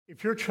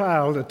If your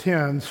child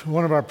attends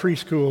one of our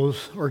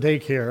preschools or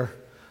daycare,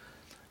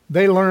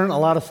 they learn a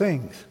lot of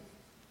things.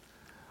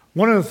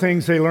 One of the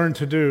things they learn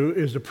to do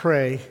is to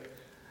pray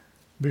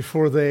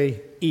before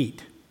they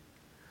eat.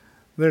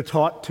 They're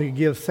taught to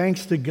give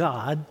thanks to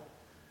God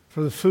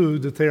for the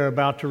food that they are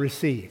about to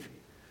receive.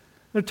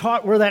 They're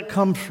taught where that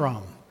comes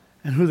from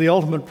and who the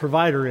ultimate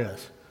provider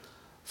is.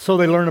 So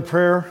they learn a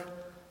prayer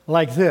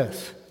like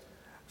this: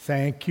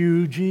 thank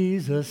you,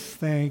 Jesus,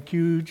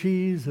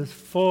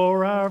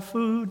 for our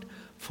food,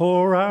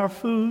 for our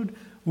food.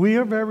 We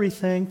are very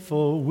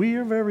thankful,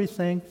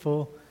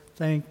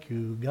 thank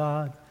you,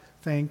 God,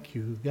 thank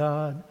you,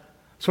 God.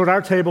 So at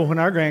our table, when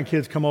our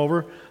grandkids come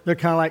over, they're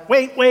kind of like,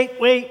 wait,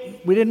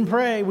 we didn't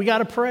pray, we got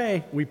to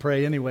pray. We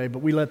pray anyway, but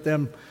we let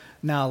them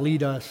now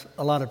lead us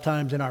a lot of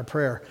times in our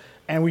prayer.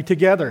 And we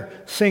together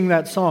sing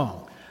that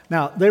song.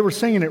 Now, they were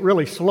singing it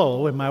really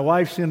slow, and my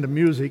wife's into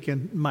music,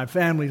 and my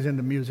family's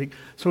into music.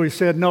 So we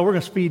said, no, we're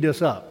going to speed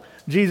this up.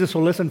 Jesus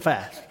will listen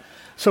fast.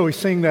 So we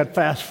sing that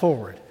fast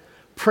forward.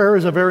 Prayer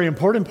is a very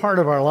important part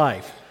of our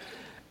life.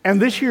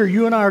 And this year,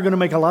 you and I are going to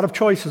make a lot of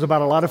choices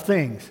about a lot of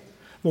things.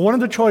 But one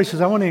of the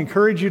choices I want to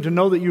encourage you to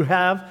know that you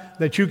have,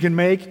 that you can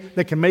make,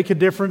 that can make a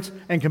difference,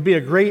 and can be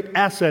a great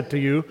asset to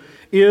you,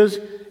 is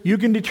you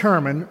can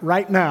determine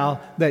right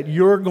now that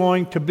you're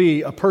going to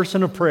be a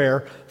person of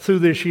prayer through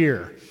this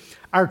year.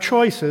 Our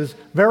choices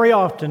very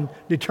often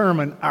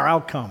determine our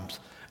outcomes.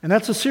 And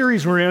that's a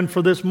series we're in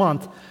for this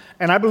month.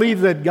 And I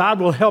believe that God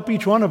will help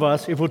each one of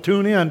us, if we'll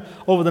tune in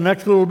over the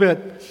next little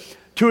bit,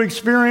 to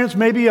experience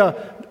maybe a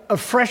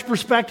fresh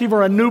perspective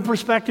or a new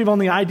perspective on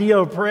the idea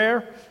of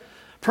prayer.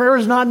 Prayer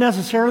is not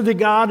necessarily that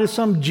God is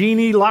some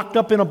genie locked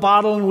up in a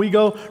bottle and we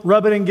go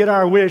rub it and get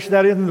our wish.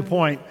 That isn't the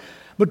point.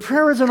 But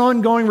prayer is an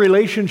ongoing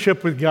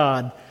relationship with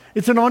God.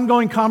 It's an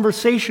ongoing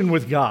conversation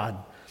with God.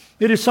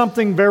 It is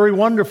something very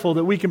wonderful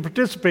that we can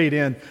participate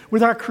in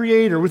with our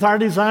Creator, with our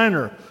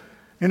Designer.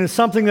 And it's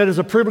something that is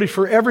a privilege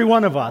for every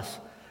one of us.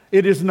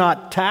 It is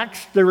not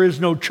taxed. There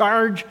is no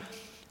charge.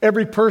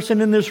 Every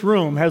person in this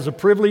room has a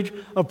privilege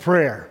of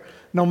prayer.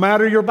 No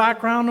matter your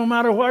background, no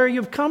matter where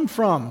you've come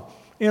from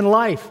in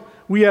life,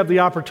 we have the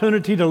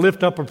opportunity to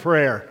lift up a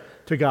prayer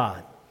to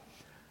God.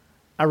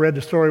 I read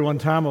the story one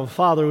time of a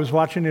father who was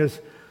watching his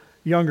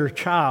younger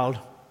child,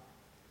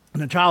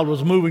 and the child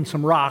was moving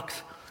some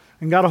rocks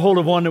and got a hold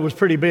of one that was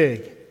pretty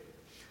big.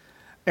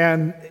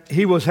 And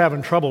he was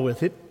having trouble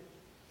with it.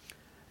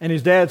 And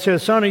his dad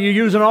says, "Son, are you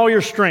using all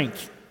your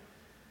strength?"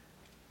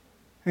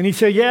 And he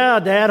said, "Yeah,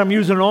 Dad, I'm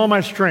using all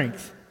my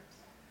strength."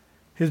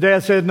 His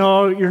dad said,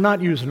 "No, you're not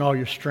using all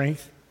your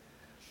strength.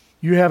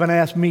 You haven't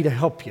asked me to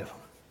help you."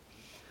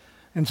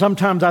 And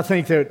sometimes I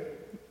think that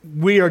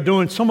we are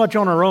doing so much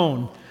on our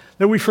own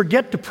that we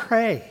forget to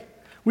pray.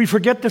 We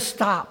forget to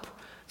stop,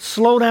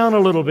 slow down a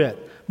little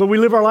bit. But we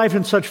live our life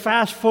in such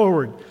fast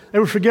forward that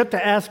we forget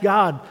to ask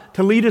God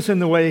to lead us in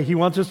the way He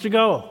wants us to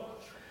go.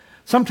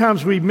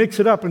 Sometimes we mix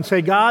it up and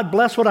say, "God,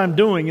 bless what I'm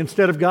doing,"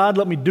 instead of, "God,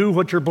 let me do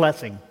what you're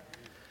blessing."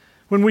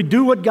 When we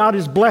do what God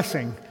is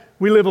blessing,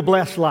 we live a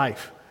blessed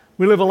life.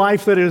 We live a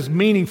life that is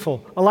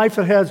meaningful, a life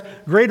that has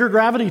greater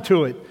gravity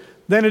to it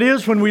than it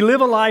is when we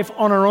live a life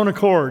on our own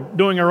accord,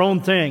 doing our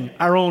own thing,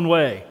 our own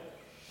way.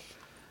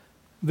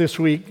 This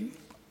week,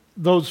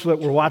 those that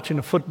were watching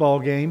a football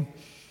game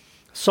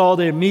saw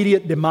the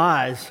immediate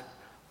demise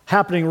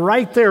happening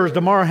right there as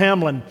Damar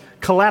Hamlin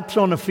collapsed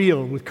on the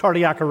field with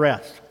cardiac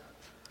arrest.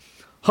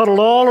 Huddled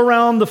all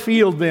around the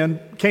field then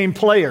came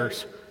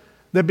players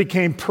that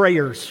became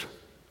prayers.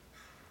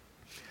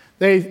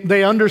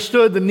 They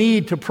understood the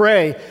need to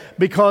pray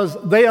because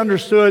they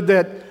understood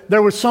that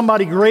there was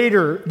somebody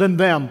greater than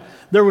them.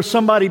 There was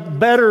somebody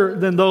better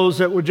than those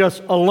that would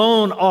just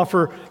alone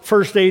offer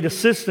first aid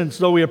assistance,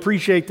 though we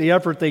appreciate the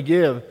effort they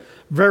give.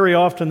 Very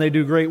often they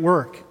do great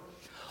work.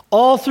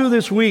 All through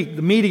this week,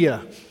 the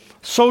media,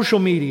 social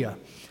media,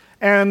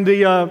 and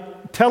the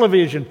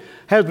television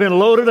has been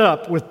loaded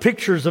up with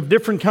pictures of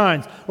different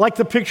kinds, like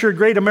the picture at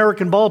Great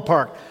American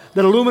Ballpark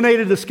that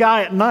illuminated the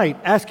sky at night,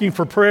 asking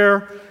for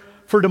prayer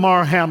for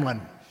Damar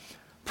Hamlin.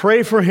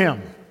 Pray for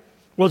him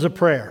was a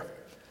prayer.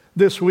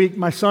 This week,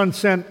 my son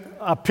sent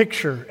a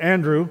picture,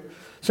 Andrew,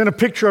 sent a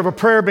picture of a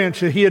prayer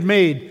bench that he had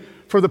made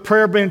for the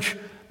prayer bench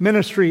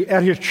ministry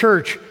at his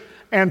church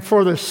and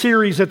for the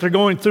series that they're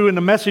going through in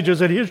the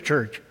messages at his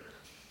church.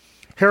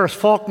 Harris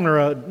Faulkner,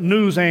 a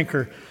news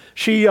anchor,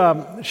 she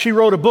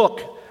wrote a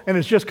book, and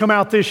it's just come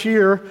out this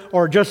year,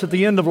 or just at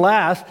the end of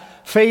last,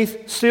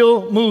 Faith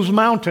Still Moves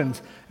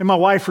Mountains. And my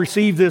wife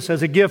received this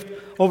as a gift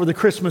over the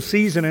Christmas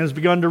season and has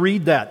begun to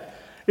read that.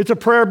 It's a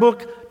prayer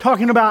book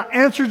talking about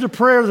answers to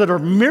prayer that are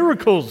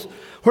miracles,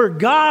 where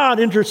God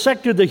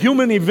intersected the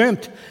human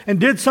event and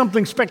did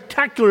something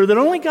spectacular that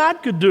only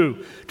God could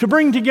do to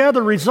bring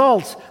together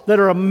results that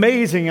are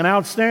amazing and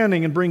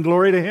outstanding and bring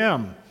glory to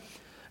Him.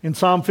 In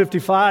Psalm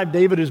 55,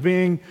 David is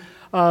being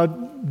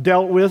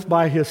dealt with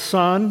by his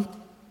son.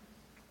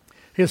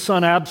 His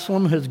son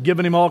Absalom has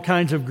given him all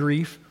kinds of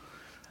grief.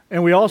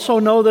 And we also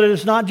know that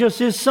it's not just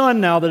his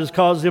son now that has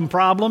caused him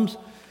problems,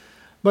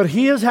 but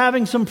he is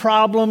having some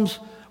problems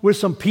with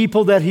some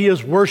people that he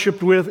has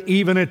worshiped with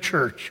even at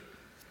church.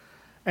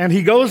 And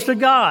he goes to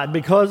God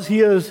because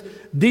he is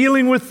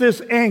dealing with this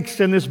angst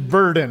and this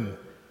burden.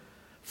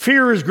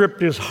 Fear has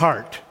gripped his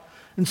heart.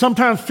 And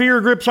sometimes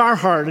fear grips our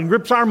heart and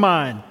grips our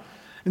mind.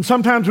 And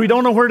sometimes we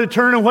don't know where to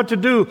turn and what to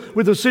do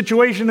with the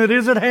situation that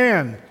is at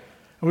hand.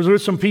 I was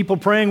with some people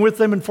praying with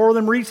them and for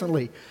them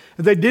recently.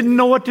 And they didn't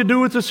know what to do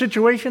with the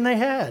situation they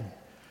had.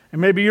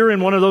 And maybe you're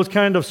in one of those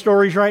kind of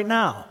stories right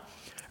now.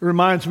 It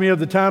reminds me of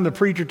the time the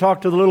preacher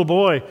talked to the little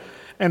boy,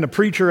 and the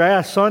preacher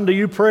asked, "Son, do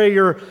you pray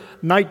your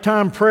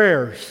nighttime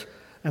prayers?"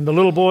 And the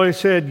little boy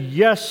said,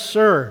 "Yes,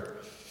 sir."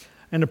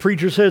 And the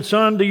preacher said,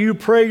 "Son, do you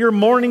pray your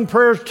morning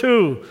prayers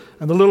too?"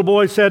 And the little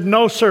boy said,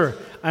 "No, sir.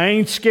 I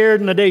ain't scared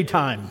in the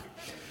daytime."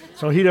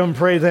 So he doesn't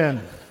pray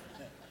then.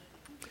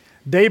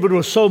 David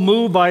was so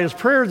moved by his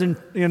prayers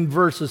in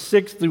verses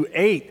 6 through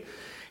 8.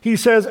 He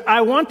says,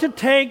 "I want to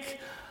take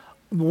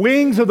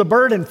wings of the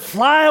bird and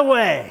fly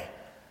away."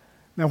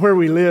 Now, where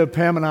we live,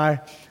 Pam and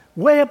I,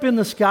 way up in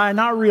the sky,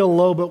 not real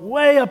low, but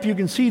way up, you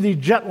can see these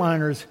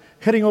jetliners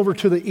heading over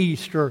to the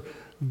east or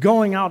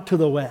going out to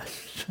the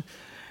west.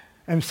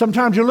 And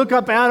sometimes you look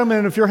up at them,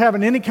 and if you're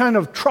having any kind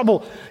of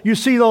trouble, you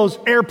see those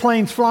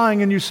airplanes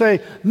flying, and you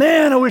say,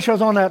 "Man, I wish I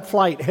was on that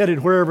flight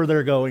headed wherever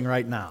they're going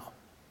right now."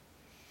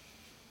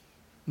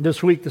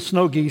 This week, the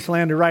snow geese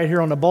landed right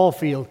here on the ball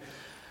field,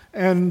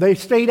 and they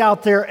stayed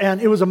out there, and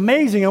it was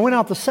amazing. I went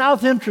out the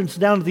south entrance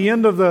down to the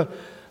end of the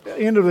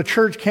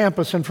church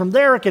campus, and from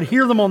there I could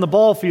hear them on the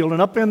ball field,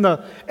 and up in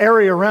the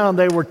area around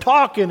they were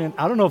talking, and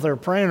I don't know if they were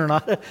praying or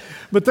not,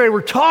 but they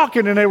were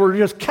talking, and they were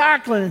just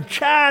cackling and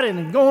chatting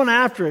and going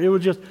after it. It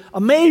was just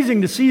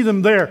amazing to see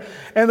them there,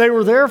 and they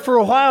were there for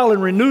a while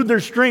and renewed their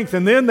strength,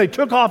 and then they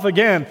took off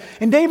again.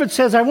 And David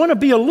says, "I want to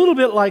be a little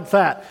bit like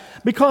that,"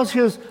 because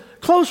his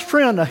close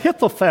friend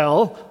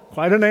Ahithophel,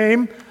 quite a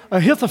name,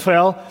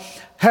 Ahithophel,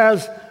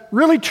 has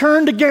really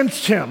turned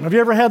against him. Have you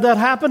ever had that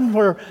happen,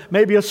 where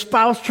maybe a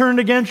spouse turned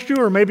against you,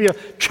 or maybe a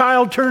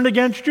child turned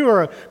against you,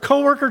 or a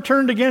coworker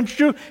turned against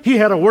you? He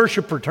had a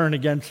worshiper turn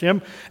against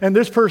him, and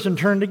this person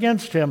turned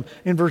against him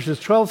in verses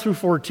 12 through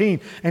 14,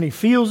 and he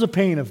feels the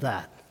pain of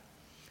that.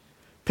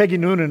 Peggy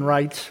Noonan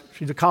writes,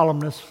 she's a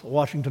columnist,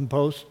 Washington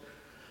Post.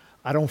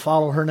 I don't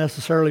follow her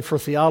necessarily for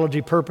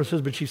theology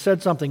purposes, but she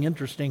said something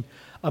interesting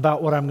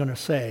about what I'm going to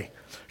say.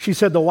 She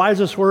said, "The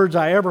wisest words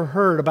I ever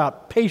heard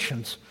about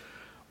patience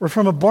were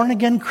from a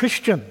born-again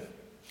Christian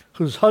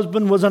whose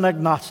husband was an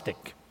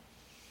agnostic.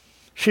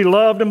 She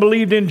loved and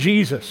believed in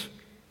Jesus.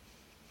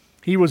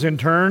 He was in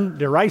turn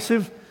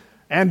derisive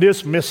and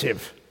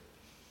dismissive.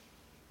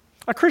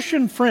 A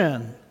Christian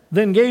friend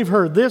then gave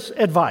her this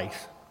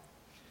advice: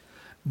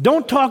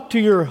 don't talk to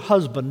your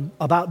husband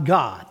about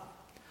God.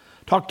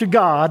 Talk to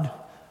God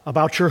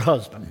about your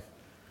husband."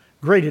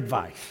 Great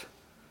advice.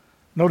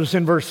 Notice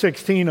in verse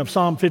 16 of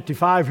Psalm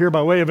 55 here,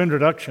 by way of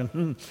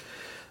introduction,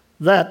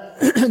 that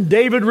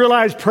David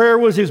realized prayer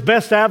was his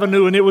best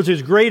avenue and it was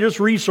his greatest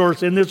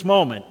resource in this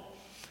moment.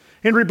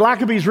 Henry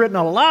Blackaby's written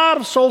a lot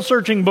of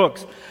soul-searching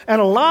books and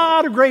a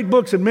lot of great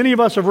books that many of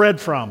us have read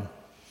from.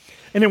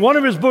 And in one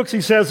of his books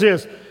he says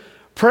this: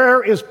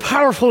 "Prayer is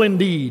powerful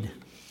indeed.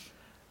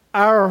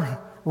 Our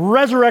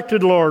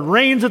resurrected Lord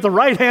reigns at the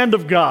right hand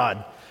of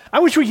God." I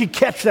wish we could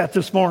catch that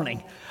this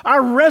morning.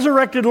 Our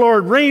resurrected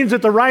Lord reigns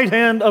at the right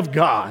hand of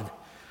God.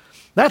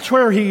 That's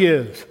where he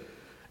is.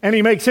 And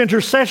he makes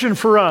intercession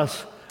for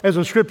us, as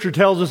the scripture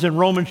tells us in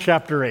Romans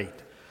chapter 8.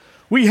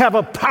 We have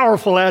a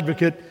powerful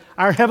advocate,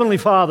 our Heavenly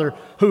Father,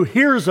 who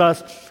hears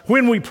us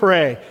when we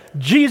pray.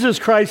 Jesus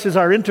Christ is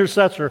our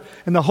intercessor,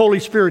 and the Holy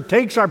Spirit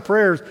takes our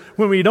prayers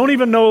when we don't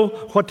even know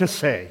what to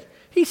say.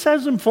 He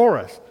says them for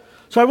us.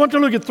 So I want to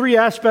look at three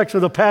aspects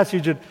of the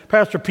passage that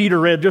Pastor Peter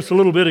read just a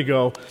little bit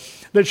ago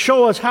that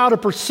show us how to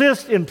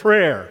persist in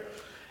prayer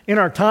in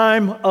our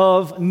time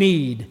of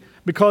need.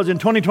 Because in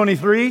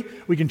 2023,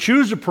 we can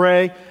choose to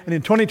pray, and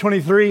in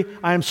 2023,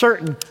 I am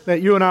certain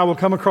that you and I will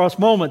come across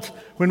moments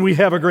when we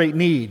have a great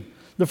need.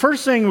 The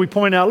first thing we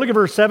point out, look at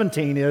verse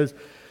 17, is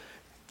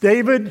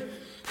David's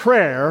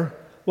prayer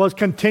was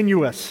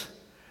continuous.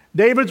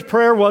 David's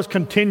prayer was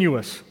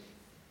continuous.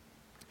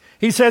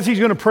 He says he's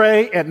going to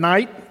pray at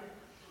night,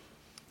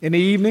 in the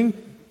evening,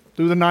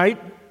 through the night.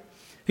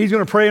 He's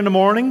going to pray in the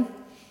morning,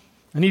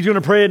 and he's going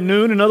to pray at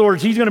noon. In other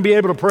words, he's going to be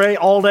able to pray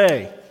all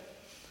day.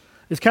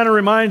 This kind of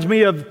reminds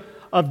me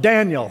of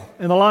Daniel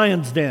in the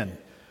lion's den,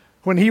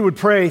 when he would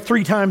pray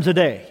 3 times a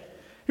day.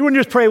 He wouldn't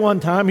just pray one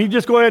time. He'd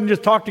just go ahead and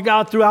just talk to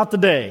God throughout the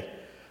day.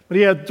 But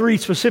he had 3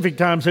 specific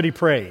times that he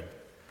prayed.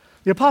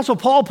 The Apostle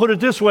Paul put it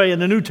this way in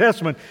the New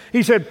Testament.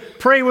 He said,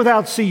 pray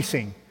without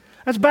ceasing.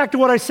 That's back to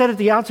what I said at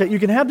the outset. You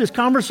can have this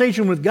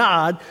conversation with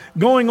God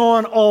going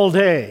on all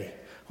day.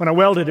 When I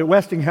welded at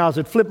Westinghouse,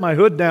 I'd flip my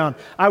hood down.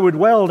 I would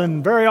weld,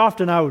 and very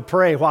often I would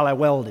pray while I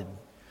welded.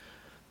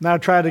 Now I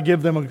try to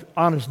give them an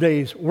honest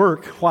day's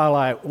work while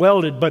I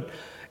welded, but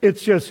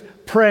it's just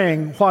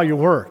praying while you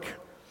work.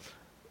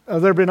 There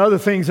have been other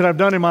things that I've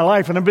done in my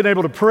life, and I've been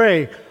able to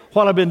pray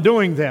while I've been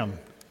doing them.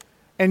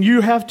 And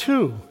you have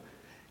too.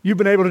 You've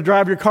been able to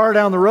drive your car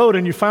down the road,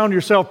 and you found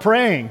yourself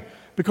praying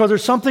because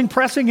there's something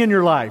pressing in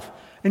your life,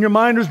 and your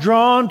mind is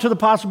drawn to the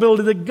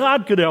possibility that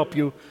God could help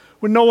you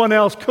when no one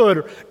else could,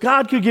 or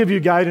God could give you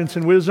guidance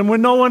and wisdom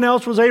when no one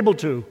else was able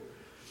to.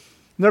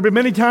 There'll be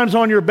many times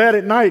on your bed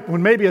at night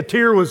when maybe a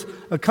tear was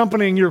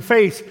accompanying your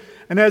face,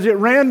 and as it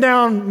ran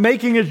down,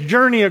 making its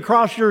journey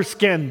across your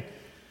skin,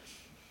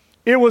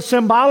 it was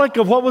symbolic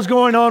of what was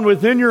going on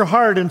within your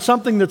heart and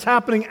something that's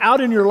happening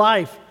out in your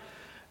life.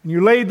 And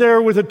you laid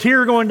there with a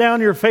tear going down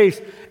your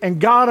face,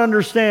 and God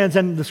understands,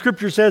 and the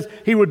Scripture says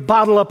He would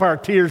bottle up our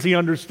tears. He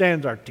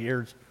understands our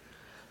tears.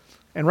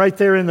 And right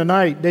there in the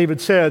night, David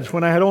says,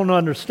 when I don't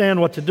understand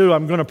what to do,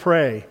 I'm going to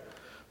pray.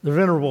 The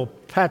Venerable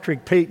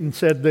Patrick Peyton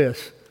said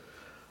this: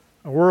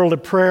 a world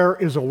of prayer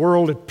is a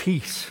world at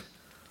peace.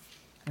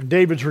 And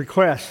David's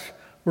requests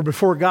were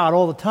before God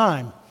all the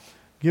time.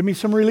 Give me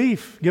some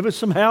relief. Give us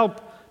some help.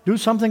 Do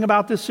something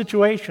about this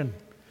situation.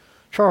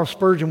 Charles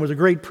Spurgeon was a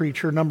great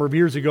preacher a number of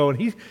years ago,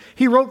 and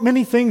he wrote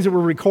many things that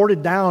were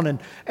recorded down.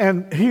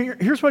 And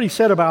here's what he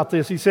said about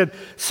this. He said,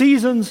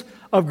 seasons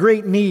of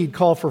great need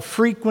call for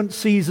frequent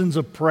seasons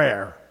of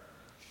prayer.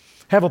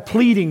 Have a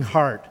pleading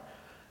heart,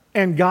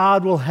 and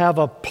God will have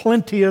a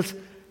plenteous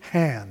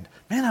hand.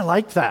 Man, I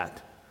like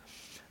that.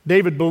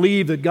 David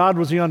believed that God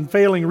was the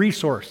unfailing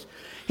resource.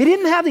 He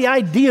didn't have the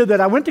idea that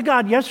I went to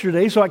God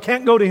yesterday, so I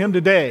can't go to Him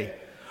today.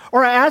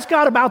 Or I asked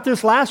God about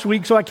this last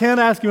week, so I can't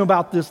ask Him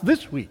about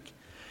this week.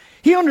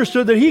 He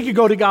understood that he could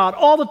go to God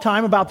all the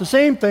time about the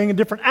same thing and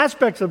different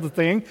aspects of the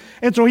thing.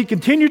 And so he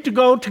continued to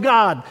go to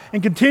God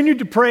and continued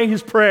to pray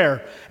his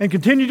prayer and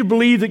continued to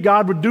believe that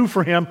God would do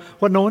for him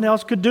what no one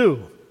else could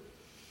do.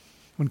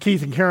 When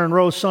Keith and Karen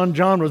Rowe's son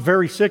John was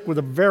very sick with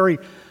a very,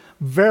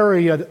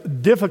 very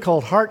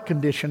difficult heart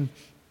condition,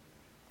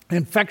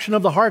 infection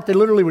of the heart, they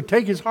literally would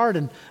take his heart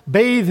and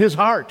bathe his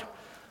heart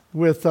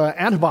with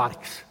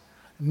antibiotics.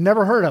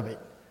 Never heard of it.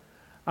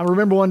 I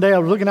remember one day I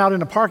was looking out in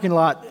the parking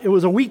lot. It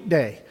was a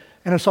weekday.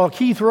 And I saw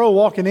Keith Rowe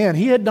walking in.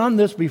 He had done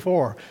this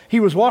before. He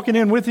was walking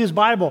in with his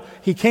Bible.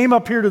 He came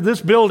up here to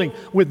this building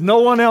with no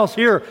one else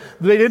here.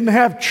 They didn't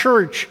have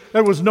church.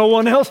 There was no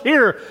one else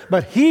here.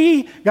 But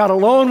he got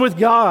alone with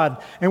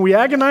God. And we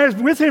agonized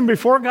with him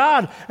before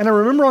God. And I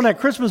remember on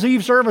that Christmas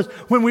Eve service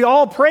when we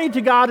all prayed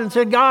to God and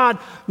said, God,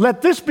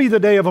 let this be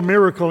the day of a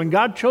miracle. And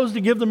God chose to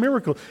give the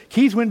miracle.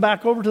 Keith went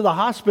back over to the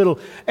hospital.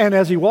 And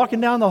as he walking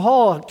down the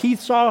hall,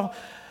 Keith saw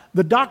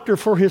the doctor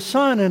for his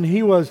son, and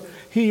he was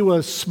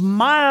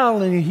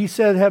smiling. He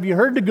said, have you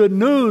heard the good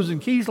news?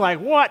 And Keith's like,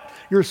 what?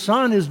 Your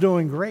son is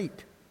doing great.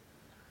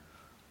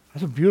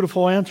 That's a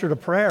beautiful answer to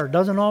prayer. It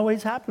doesn't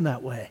always happen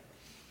that way.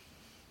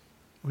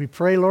 We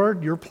pray,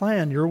 Lord, your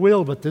plan, your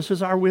will, but this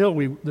is our will.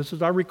 This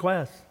is our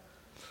request.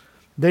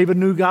 David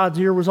knew God's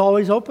ear was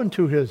always open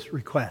to his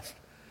request.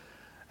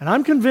 And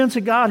I'm convinced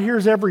that God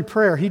hears every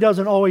prayer. He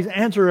doesn't always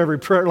answer every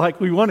prayer like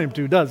we want Him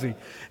to, does He?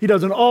 He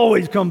doesn't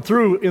always come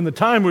through in the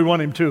time we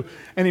want Him to.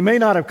 And He may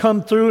not have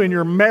come through in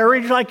your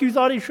marriage like you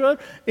thought He should,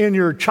 in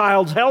your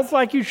child's health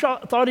like you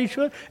thought He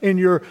should, in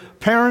your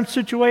parents'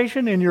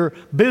 situation, in your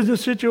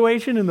business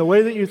situation, in the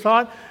way that you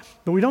thought.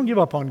 But we don't give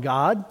up on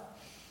God.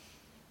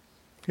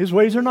 His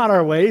ways are not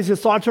our ways. His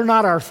thoughts are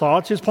not our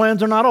thoughts. His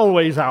plans are not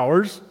always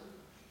ours.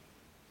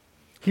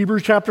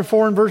 Hebrews chapter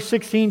 4 and verse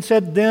 16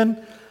 said,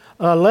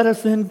 let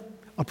us then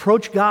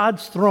approach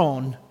God's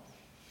throne,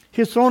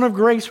 His throne of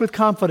grace with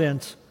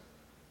confidence,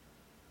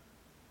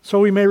 so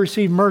we may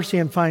receive mercy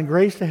and find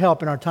grace to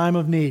help in our time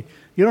of need.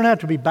 You don't have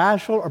to be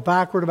bashful or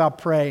backward about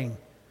praying.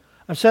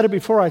 I've said it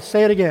before, I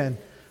say it again.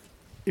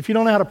 If you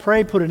don't know how to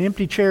pray, put an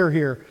empty chair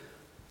here.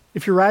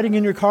 If you're riding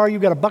in your car,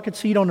 you've got a bucket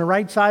seat on the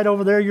right side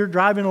over there, you're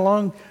driving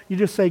along, you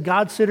just say,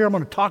 God, sit here, I'm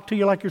going to talk to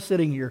you like you're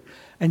sitting here,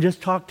 and just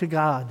talk to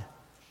God.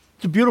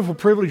 It's a beautiful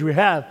privilege we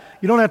have.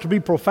 You don't have to be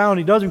profound.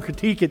 He doesn't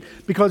critique it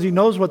because He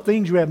knows what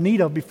things you have need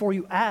of before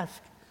you ask.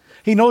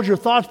 He knows your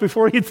thoughts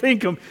before you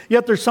think them.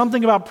 Yet there's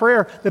something about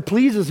prayer that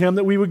pleases Him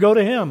that we would go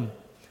to Him.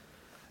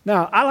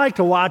 Now, I like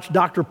to watch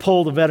Dr.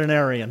 Pohl, the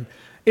veterinarian.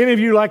 Any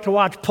of you like to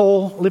watch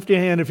Pohl? Lift your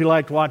hand if you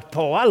like to watch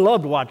Pohl. I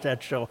love to watch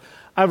that show.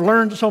 I've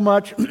learned so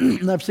much,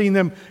 and I've seen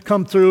them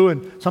come through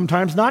and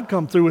sometimes not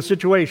come through with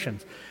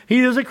situations.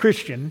 He is a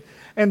Christian,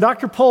 and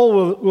Dr.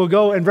 Pohl will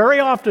go, and very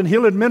often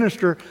he'll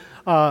administer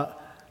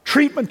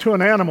treatment to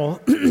an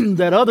animal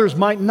that others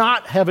might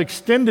not have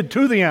extended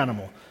to the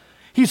animal.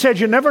 He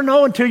says, you never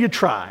know until you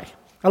try.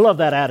 I love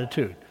that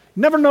attitude.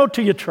 Never know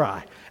till you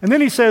try. And then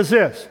he says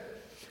this.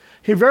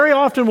 He very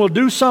often will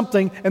do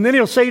something, and then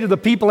he'll say to the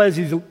people as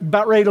he's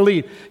about ready to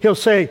leave, he'll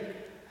say,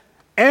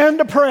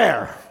 and a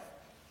prayer.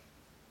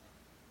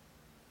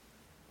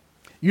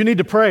 You need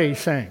to pray, he's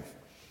saying.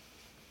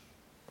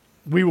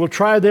 We will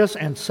try this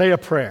and say a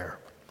prayer.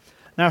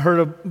 Now, I heard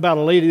about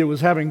a lady that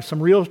was having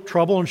some real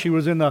trouble, and she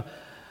was in the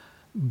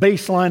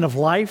baseline of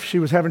life. She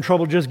was having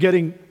trouble just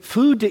getting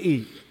food to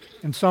eat.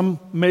 And some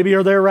maybe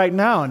are there right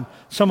now, and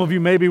some of you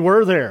maybe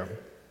were there.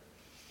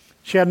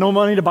 She had no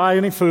money to buy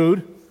any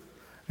food,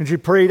 and she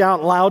prayed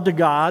out loud to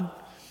God.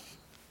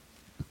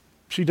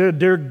 She did,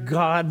 dear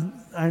God,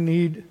 I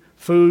need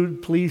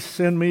food. Please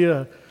send me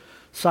a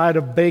side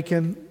of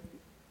bacon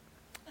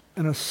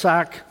and a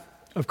sack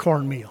of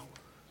cornmeal.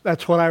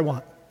 That's what I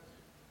want.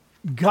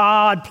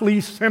 God,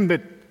 please send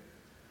it.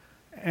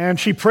 And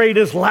she prayed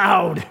as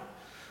loud.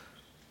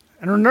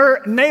 And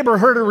her neighbor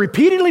heard her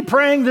repeatedly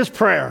praying this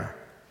prayer.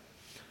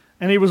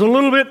 And he was a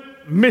little bit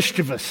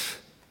mischievous.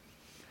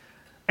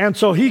 And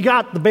so he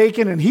got the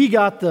bacon and he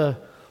got the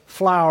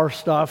flour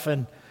stuff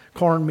and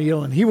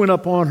cornmeal, and he went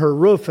up on her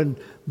roof and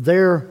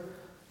there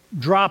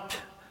dropped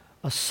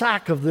a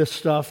sack of this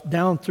stuff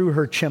down through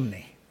her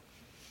chimney.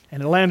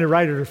 And it landed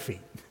right at her feet.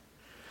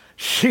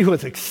 She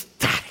was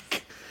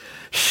ecstatic.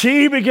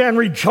 She began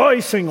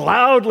rejoicing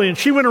loudly, and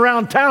she went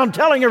around town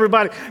telling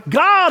everybody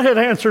God had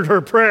answered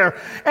her prayer.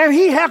 And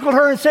he heckled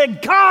her and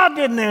said, God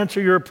didn't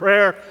answer your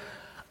prayer.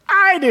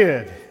 I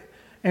did.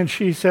 And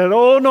she said,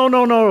 oh,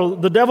 no.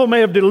 The devil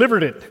may have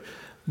delivered it,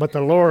 but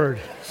the Lord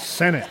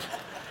sent it.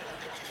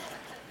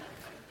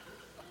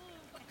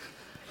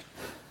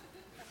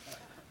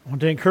 I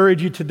want to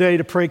encourage you today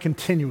to pray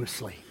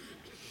continuously.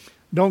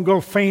 Don't go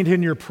faint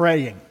in your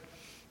praying.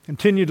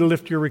 Continue to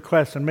lift your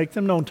requests and make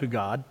them known to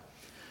God.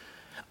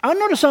 I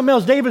noticed something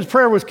else. David's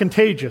prayer was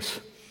contagious.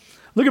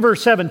 Look at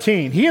verse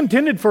 17. He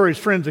intended for his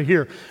friends to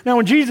hear. Now,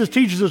 when Jesus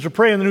teaches us to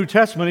pray in the New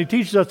Testament, he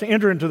teaches us to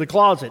enter into the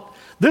closet.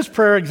 This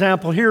prayer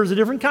example here is a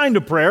different kind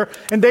of prayer,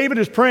 and David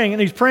is praying,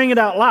 and he's praying it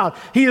out loud.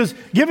 He is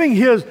giving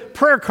his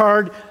prayer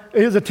card,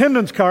 his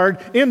attendance card,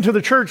 into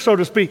the church, so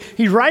to speak.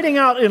 He's writing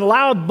out in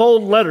loud,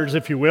 bold letters,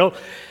 if you will.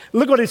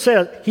 Look what it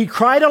says. He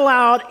cried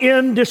aloud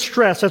in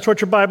distress. That's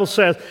what your Bible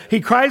says. He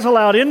cries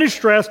aloud in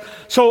distress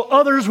so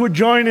others would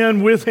join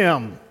in with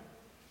him.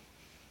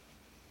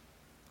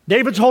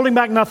 David's holding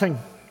back nothing.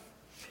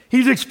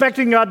 He's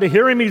expecting God to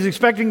hear him. He's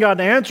expecting God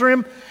to answer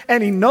him.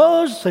 And he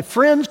knows that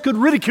friends could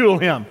ridicule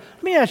him.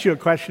 Let me ask you a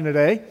question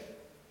today.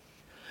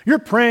 You're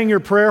praying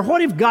your prayer.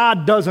 What if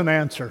God doesn't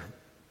answer?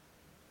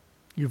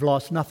 You've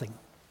lost nothing.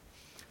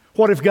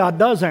 What if God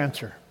does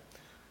answer?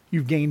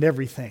 You've gained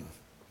everything.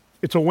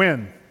 It's a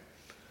win.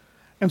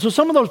 And so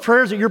some of those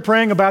prayers that you're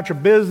praying about your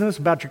business,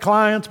 about your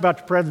clients, about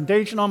your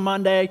presentation on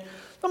Monday,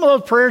 some of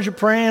those prayers you're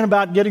praying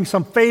about getting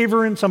some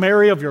favor in some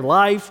area of your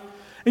life,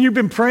 and you've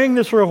been praying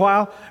this for a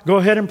while, go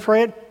ahead and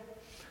pray it.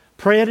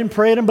 Pray it and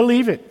pray it and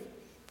believe it.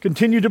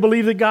 Continue to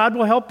believe that God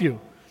will help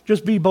you.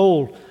 Just be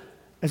bold,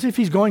 as if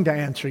he's going to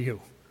answer you,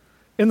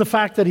 in the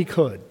fact that he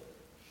could.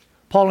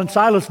 Paul and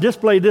Silas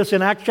displayed this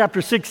in Acts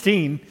chapter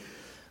 16.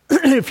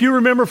 If you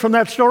remember from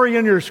that story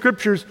in your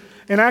scriptures,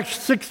 in Acts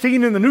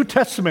 16 in the New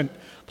Testament,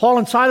 Paul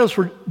and Silas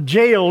were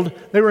jailed.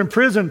 They were in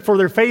prison for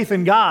their faith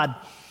in God.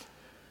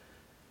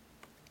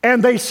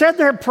 And they said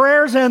their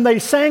prayers and they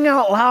sang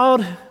out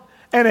loud.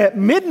 And at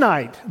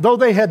midnight, though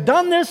they had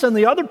done this and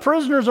the other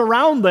prisoners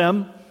around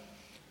them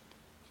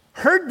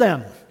heard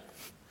them,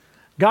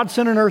 God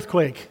sent an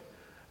earthquake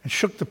and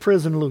shook the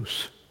prison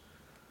loose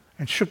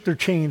and shook their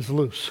chains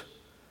loose.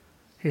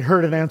 He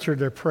heard and answered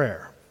their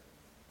prayer.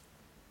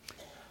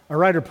 A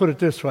writer put it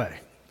this way: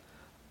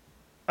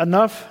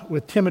 enough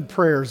with timid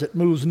prayers that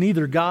moves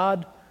neither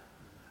God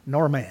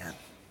nor man.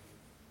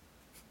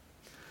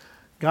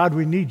 God,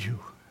 we need you.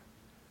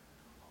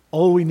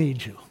 Oh, we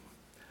need you.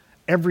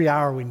 Every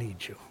hour we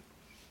need you.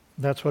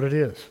 That's what it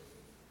is.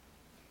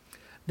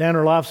 Dan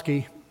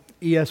Orlovsky,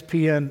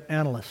 ESPN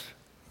analyst,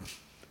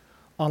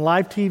 on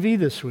live TV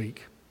this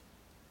week,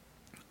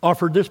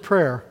 offered this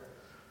prayer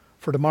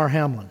for Damar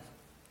Hamlin.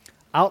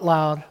 Out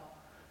loud,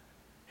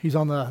 he's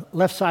on the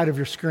left side of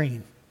your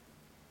screen.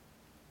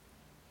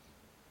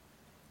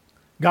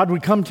 God, we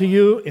come to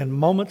you in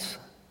moments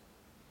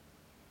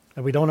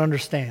that we don't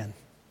understand,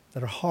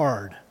 that are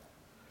hard,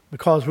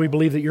 because we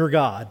believe that you're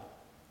God.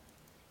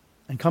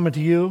 And coming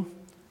to you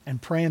and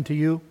praying to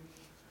you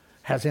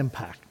has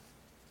impact.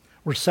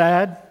 We're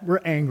sad, we're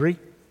angry,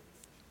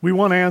 we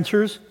want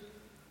answers,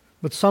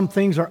 but some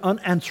things are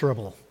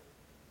unanswerable.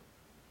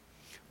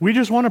 We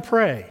just want to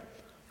pray,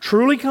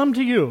 truly come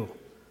to you,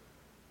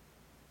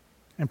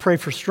 and pray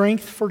for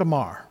strength for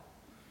Damar,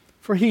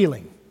 for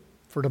healing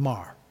for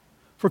Damar,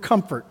 for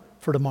comfort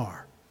for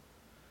Damar,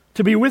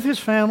 to be with his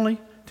family,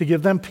 to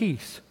give them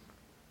peace.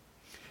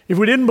 If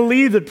we didn't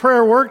believe that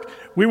prayer worked,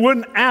 we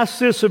wouldn't ask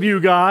this of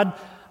you, God.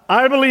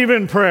 I believe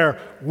in prayer.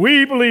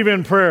 We believe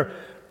in prayer.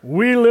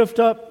 We lift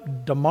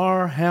up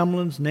Damar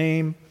Hamlin's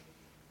name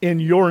in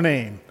your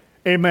name.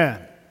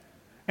 Amen.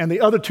 And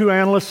the other two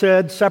analysts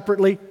said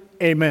separately,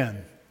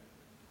 amen.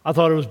 I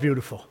thought it was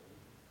beautiful.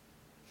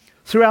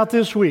 Throughout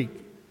this week,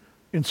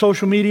 in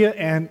social media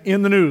and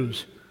in the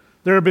news,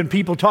 there have been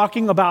people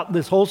talking about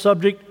this whole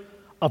subject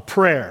of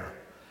prayer.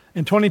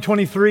 In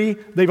 2023,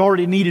 they've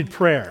already needed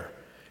prayer.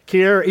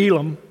 Kier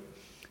Elam,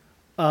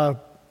 a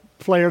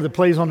player that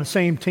plays on the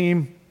same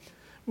team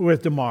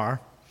with Damar,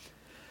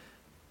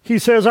 he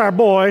says, our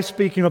boy,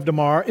 speaking of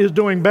Damar, is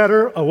doing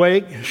better,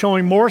 awake,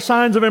 showing more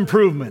signs of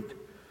improvement.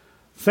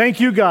 Thank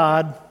you,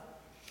 God.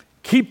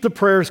 Keep the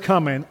prayers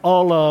coming.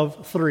 All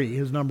of 3.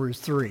 His number is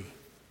 3.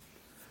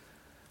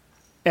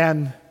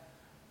 And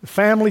the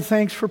family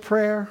thanks for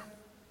prayer.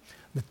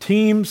 The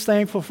team's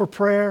thankful for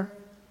prayer.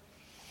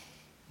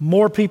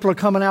 More people are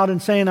coming out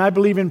and saying, I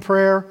believe in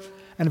prayer.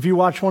 And if you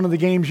watched one of the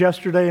games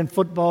yesterday in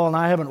football, and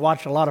I haven't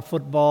watched a lot of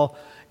football,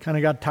 kind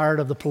of got tired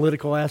of the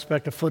political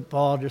aspect of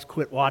football, just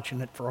quit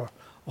watching it for a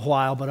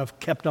while, but I've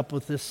kept up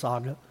with this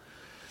saga.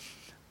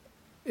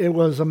 It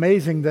was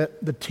amazing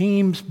that the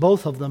teams,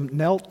 both of them,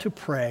 knelt to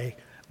pray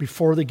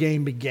before the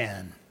game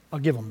began. I'll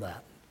give them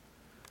that.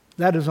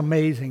 That is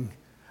amazing,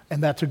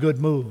 and that's a good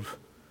move.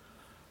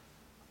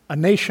 A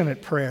nation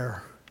at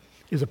prayer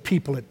is a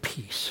people at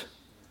peace.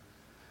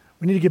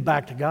 We need to get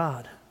back to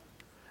God,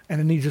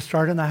 and it needs to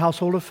start in the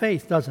household of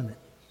faith, doesn't it?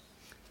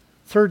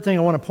 Third thing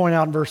I want to point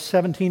out in verse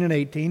 17 and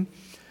 18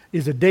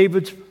 is that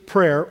David's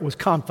prayer was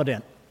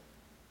confident.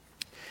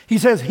 He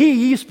says,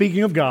 he,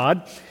 speaking of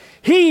God,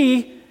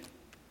 he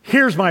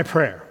hears my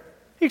prayer.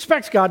 He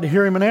expects God to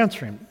hear him and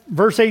answer him.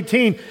 Verse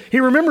 18, he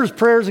remembers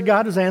prayers that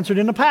God has answered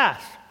in the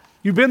past.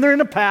 You've been there in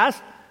the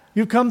past.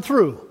 You've come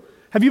through.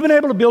 Have you been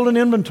able to build an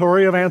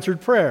inventory of answered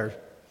prayers?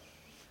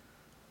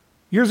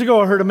 Years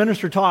ago, I heard a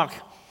minister talk,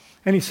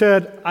 and he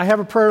said, I have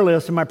a prayer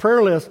list, and my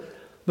prayer list,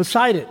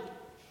 beside it,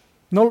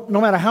 no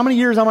matter how many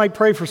years I might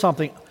pray for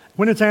something,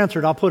 when it's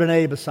answered, I'll put an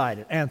A beside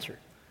it, answered.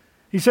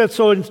 He said,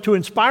 so to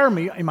inspire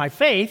me in my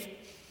faith,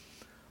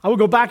 I will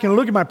go back and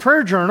look at my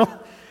prayer journal,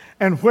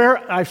 and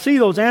where I see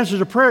those answers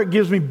to prayer, it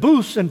gives me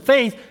boosts in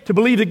faith to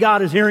believe that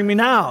God is hearing me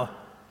now.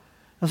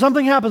 Now,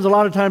 something happens a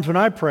lot of times when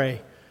I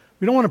pray.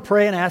 We don't want to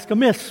pray and ask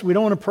amiss. We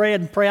don't want to pray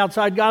and pray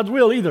outside God's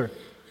will either.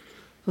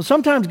 So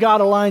sometimes God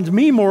aligns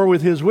me more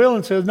with His will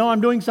and says, no,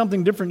 I'm doing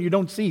something different you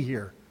don't see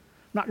here.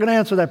 I'm not going to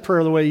answer that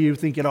prayer the way you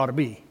think it ought to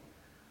be.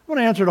 I'm going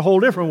to answer it a whole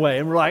different way.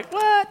 And we're like,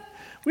 what?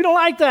 We don't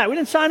like that. We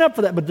didn't sign up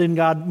for that. But then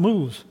God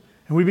moves.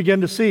 And we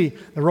begin to see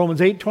that Romans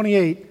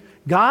 8:28,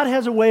 God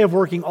has a way of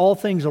working all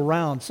things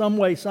around, some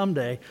way,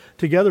 someday,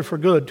 together for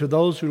good to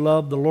those who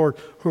love the Lord,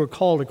 who are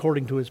called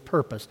according to His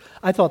purpose.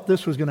 I thought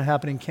this was going to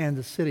happen in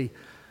Kansas City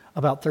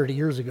about 30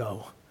 years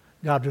ago.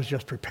 God was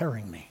just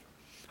preparing me.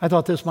 I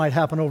thought this might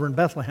happen over in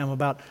Bethlehem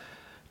about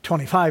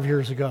 25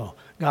 years ago.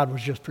 God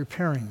was just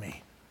preparing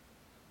me.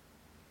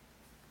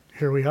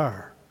 Here we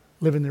are,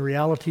 living the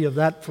reality of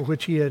that for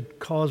which He had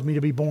caused me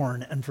to be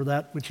born and for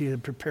that which He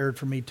had prepared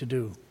for me to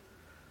do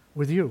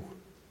with you.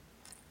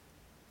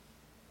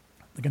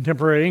 The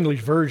Contemporary English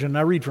Version,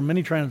 I read from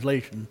many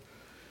translations,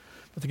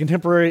 but the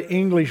Contemporary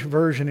English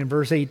Version in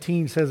verse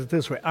 18 says it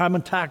this way, I'm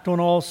attacked on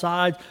all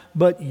sides,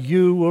 but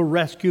you will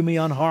rescue me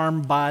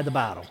unharmed by the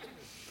battle.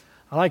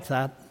 I like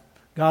that.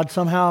 God,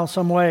 somehow,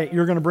 some way,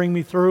 you're going to bring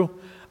me through.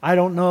 I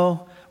don't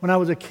know. When I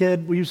was a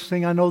kid, we used to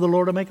sing, I know the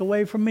Lord will make a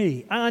way for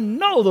me. I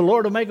know the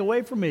Lord will make a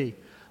way for me.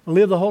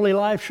 Live the holy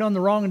life, shun the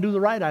wrong, and do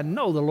the right. I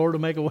know the Lord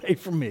will make a way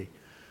for me.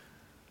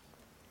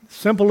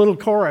 Simple little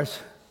chorus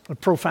of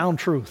profound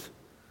truth.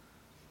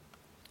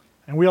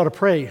 And we ought to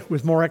pray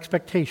with more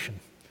expectation.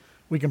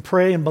 We can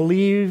pray and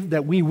believe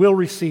that we will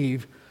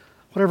receive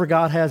whatever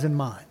God has in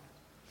mind.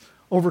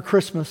 Over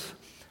Christmas,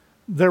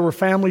 there were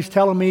families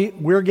telling me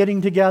we're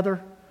getting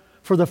together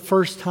for the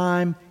first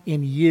time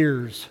in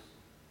years.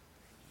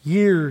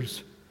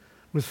 Years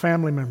with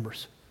family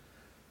members.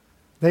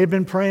 They've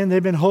been praying,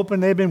 they've been hoping,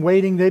 they've been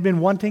waiting, they've been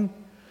wanting.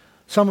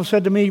 Some have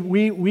said to me,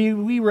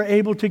 we were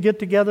able to get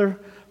together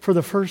for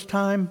the first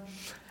time,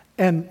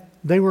 and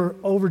they were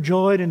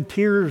overjoyed and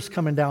tears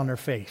coming down their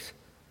face.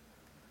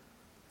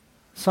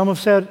 Some have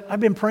said, I've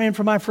been praying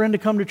for my friend to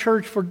come to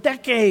church for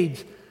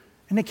decades,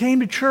 and they came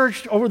to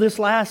church over this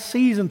last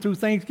season through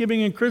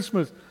Thanksgiving and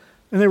Christmas,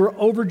 and they were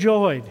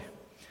overjoyed.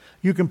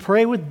 You can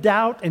pray with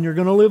doubt, and you're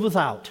going to live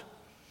without.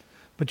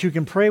 But you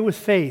can pray with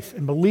faith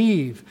and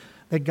believe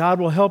that God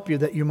will help you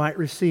that you might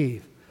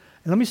receive.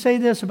 And let me say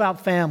this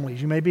about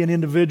families. You may be an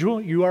individual,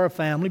 you are a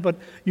family, but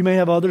you may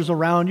have others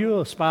around you,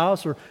 a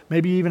spouse, or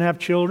maybe you even have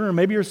children, or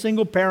maybe you're a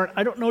single parent.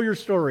 I don't know your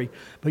story,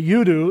 but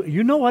you do.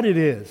 You know what it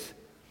is.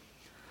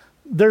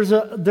 There's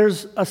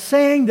a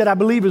saying that I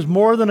believe is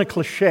more than a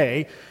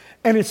cliche,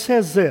 and it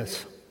says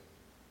this: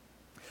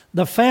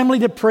 the family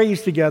that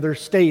prays together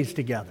stays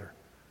together.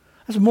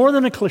 That's more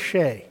than a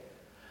cliche.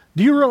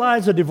 Do you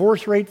realize the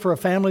divorce rate for a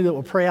family that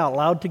will pray out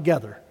loud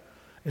together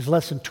is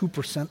less than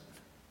 2%?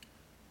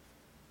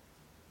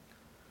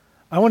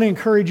 I want to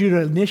encourage you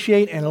to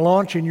initiate and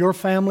launch in your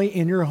family,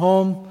 in your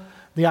home,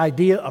 the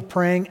idea of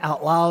praying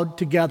out loud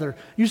together.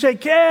 You say,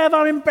 Kev,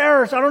 I'm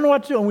embarrassed. I don't know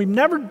what to do. And we've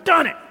never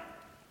done it.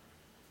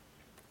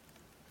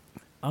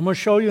 I'm going to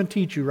show you and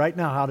teach you right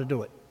now how to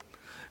do it.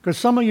 Because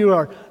some of you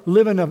are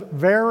living a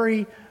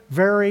very,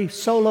 very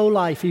solo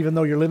life, even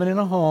though you're living in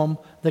a home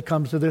that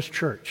comes to this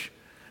church.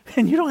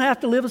 And you don't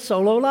have to live a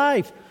solo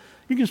life.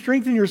 You can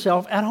strengthen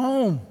yourself at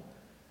home.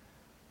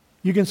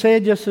 You can say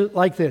it just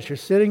like this. You're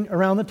sitting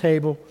around the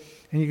table,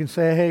 and you can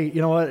say, hey,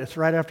 you know what? It's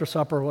right after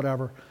supper or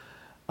whatever.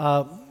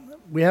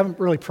 We haven't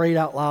really prayed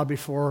out loud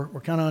before.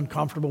 We're kind of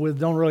uncomfortable with it.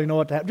 Don't really know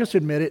what to have. Just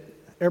admit it.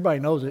 Everybody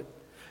knows it.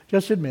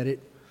 Just admit it.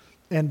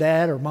 And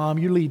Dad or Mom,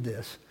 you lead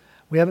this.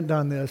 We haven't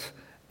done this.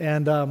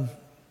 And how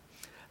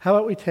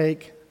about we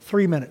take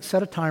 3 minutes?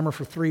 Set a timer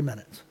for 3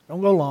 minutes.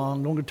 Don't go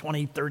long. Don't go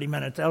 20, 30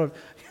 minutes. It'll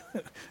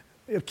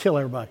kill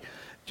everybody.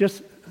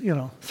 Just,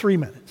 3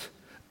 minutes.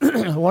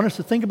 I want us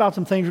to think about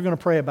some things we're going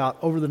to pray about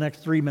over the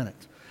next 3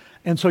 minutes.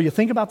 And so you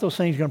think about those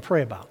things you're going to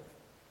pray about.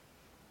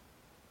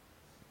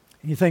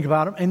 You think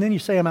about them, and then you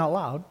say them out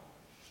loud.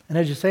 And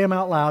as you say them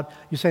out loud,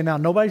 you say, now,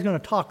 nobody's going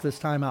to talk this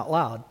time out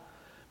loud.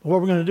 But what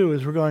we're going to do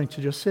is we're going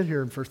to just sit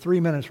here, and for 3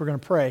 minutes, we're going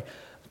to pray.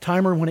 The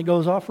timer, when it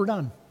goes off, we're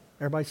done.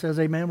 Everybody says,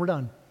 amen, we're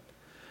done.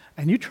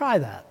 And you try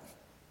that.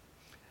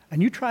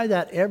 And you try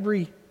that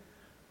every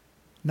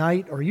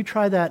night, or you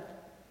try that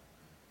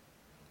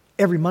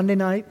every Monday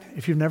night,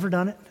 if you've never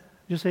done it.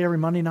 Just say every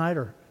Monday night,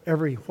 or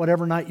every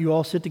whatever night you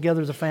all sit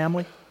together as a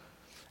family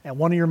at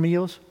one of your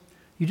meals.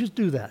 You just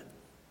do that.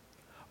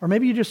 Or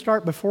maybe you just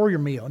start before your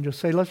meal and just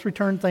say, let's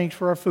return thanks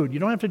for our food. You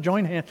don't have to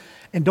join hands.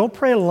 And don't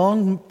pray a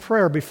long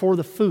prayer before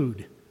the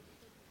food.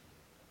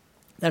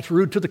 That's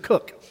rude to the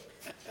cook.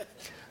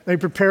 They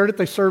prepared it,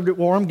 they served it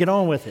warm, get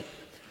on with it.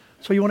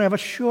 So you want to have a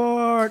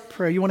short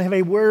prayer. You want to have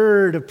a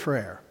word of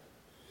prayer.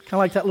 Kind of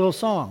like that little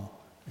song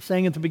I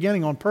sang at the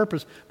beginning on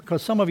purpose,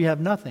 because some of you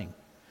have nothing.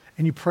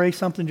 And you pray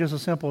something just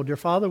as simple. Dear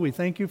Father, we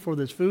thank you for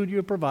this food you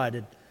have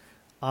provided.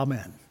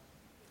 Amen.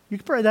 You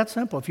can pray that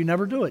simple. If you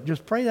never do it,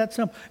 just pray that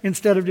simple.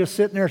 Instead of just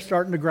sitting there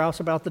starting to grouse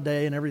about the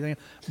day and everything.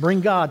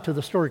 Bring God to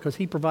the story, because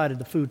He provided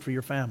the food for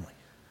your family.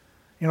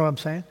 You know what I'm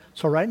saying?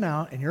 So right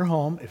now, in your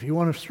home, if you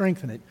want to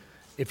strengthen it,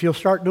 if you'll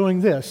start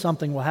doing this,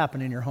 something will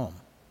happen in your home.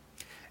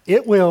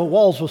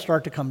 Walls will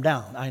start to come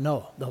down. I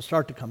know. They'll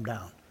start to come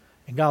down.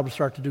 And God will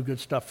start to do good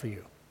stuff for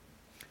you.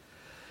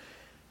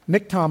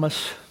 Nick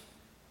Thomas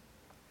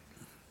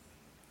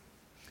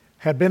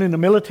had been in the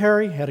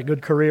military, had a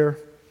good career.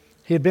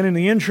 He had been in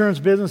the insurance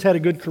business, had a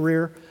good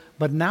career,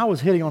 but now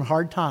was hitting on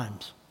hard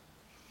times.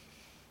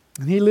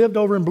 And he lived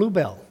over in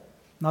Bluebell,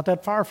 not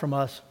that far from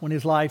us, when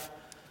his life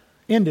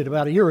ended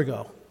about a year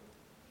ago.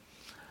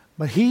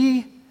 But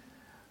he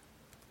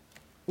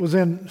was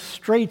in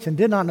straits and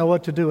did not know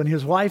what to do. And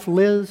his wife,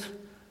 Liz,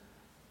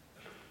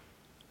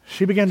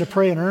 she began to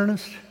pray in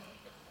earnest.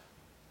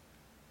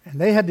 And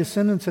they had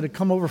descendants that had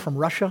come over from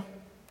Russia.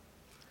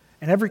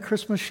 And every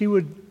Christmas she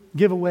would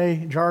give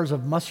away jars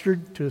of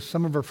mustard to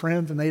some of her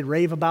friends, and they'd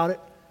rave about it.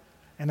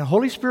 And the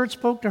Holy Spirit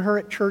spoke to her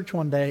at church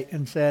one day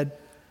and said,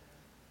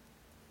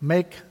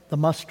 make the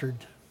mustard.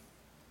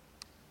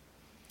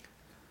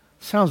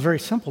 Sounds very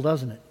simple,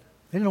 doesn't it?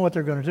 They didn't know what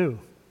they're going to do.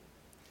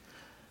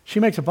 She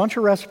makes a bunch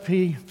of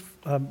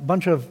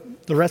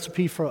the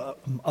recipe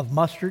of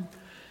mustard,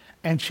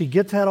 and she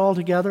gets that all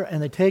together,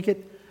 and they take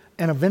it,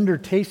 and a vendor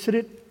tasted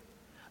it.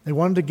 They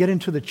wanted to get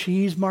into the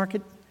cheese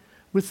market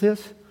with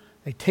this.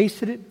 They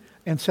tasted it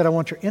and said, I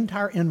want your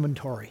entire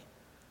inventory.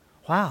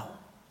 Wow.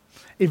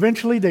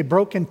 Eventually, they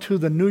broke into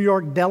the New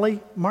York deli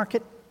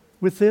market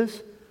with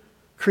this,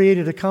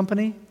 created a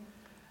company,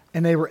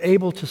 and they were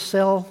able to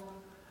sell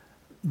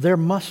their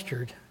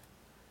mustard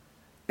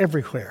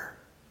everywhere.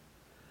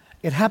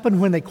 It happened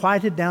when they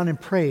quieted down and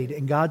prayed,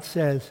 and God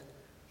says,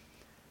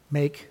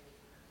 make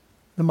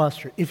the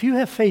mustard. If you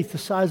have faith the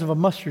size of a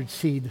mustard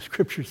seed, the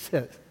Scripture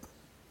says,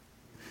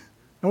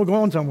 and we're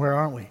going somewhere,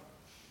 aren't we?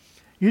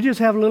 You just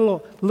have a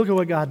little look at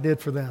what God did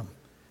for them.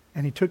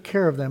 And He took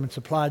care of them and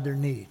supplied their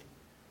need.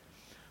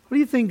 What do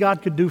you think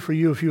God could do for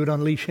you if you would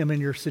unleash Him in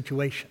your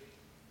situation?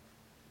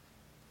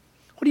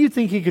 What do you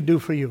think He could do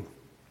for you?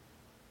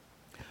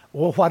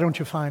 Well, why don't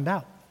you find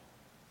out?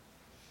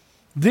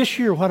 This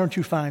year, why don't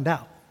you find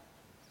out?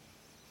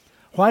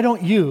 Why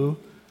don't you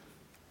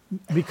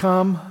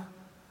become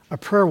a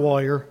prayer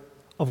warrior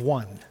of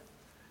one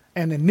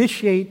and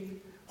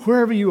initiate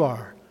wherever you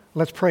are?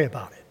 Let's pray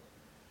about it.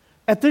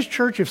 At this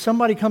church, if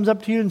somebody comes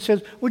up to you and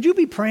says, would you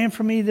be praying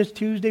for me this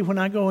Tuesday when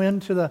I go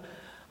into the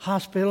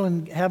hospital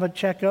and have a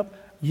checkup?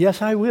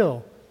 Yes, I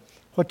will.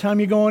 What time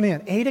are you going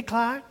in? 8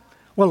 o'clock?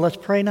 Well, let's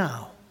pray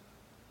now.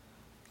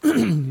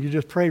 You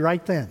just pray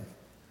right then.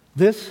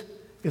 This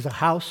is a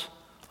house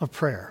of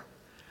prayer.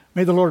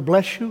 May the Lord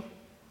bless you.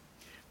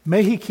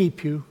 May He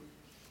keep you.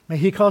 May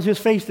He cause His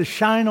face to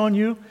shine on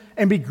you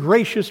and be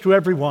gracious to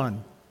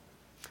everyone.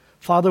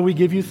 Father, we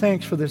give you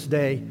thanks for this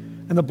day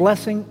and the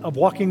blessing of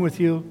walking with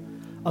you,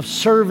 of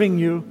serving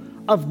you,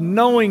 of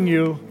knowing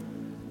you,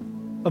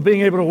 of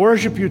being able to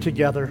worship you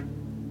together.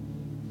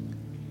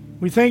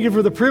 We thank you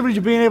for the privilege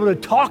of being able to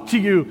talk to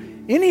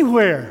you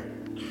anywhere,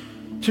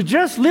 to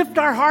just lift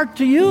our heart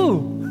to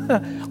you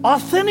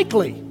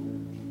authentically.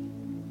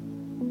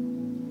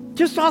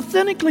 Just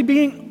authentically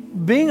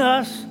being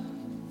us,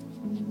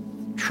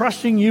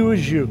 trusting you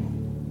as you.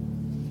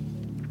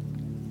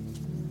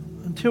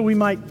 Until we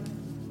might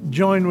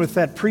join with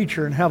that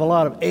preacher and have a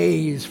lot of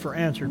A's for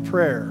answered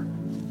prayer.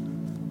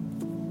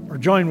 Or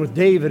join with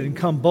David and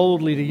come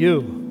boldly to you.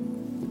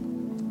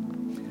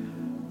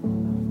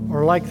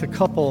 Or like the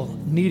couple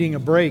needing a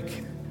break,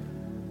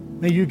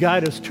 may you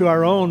guide us to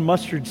our own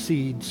mustard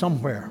seed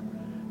somewhere.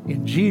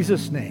 In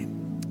Jesus'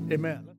 name, amen.